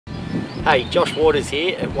Hey, Josh Waters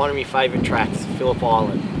here at one of my favourite tracks, Phillip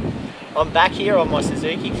Island. I'm back here on my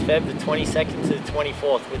Suzuki Feb the 22nd to the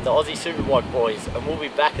 24th with the Aussie Superbike boys, and we'll be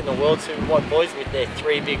back in the World Superbike boys with their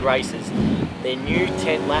 3 big races. Their new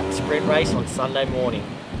 10-lap sprint race on Sunday morning.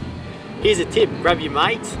 Here's a tip, grab your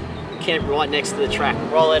mates, camp right next to the track,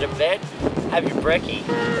 roll out of bed, have your brekkie,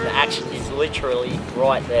 and the action is literally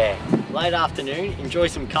right there. Late afternoon, enjoy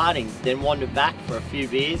some karting, then wander back for a few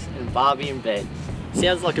beers and barbie in bed.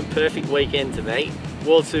 Sounds like a perfect weekend to me.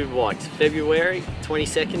 World Superbikes, February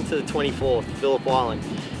 22nd to the 24th, Phillip Island.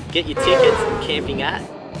 Get your tickets and camping at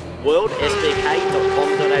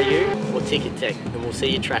worldsbk.com.au or Ticket Tech, and we'll see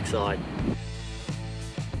you trackside.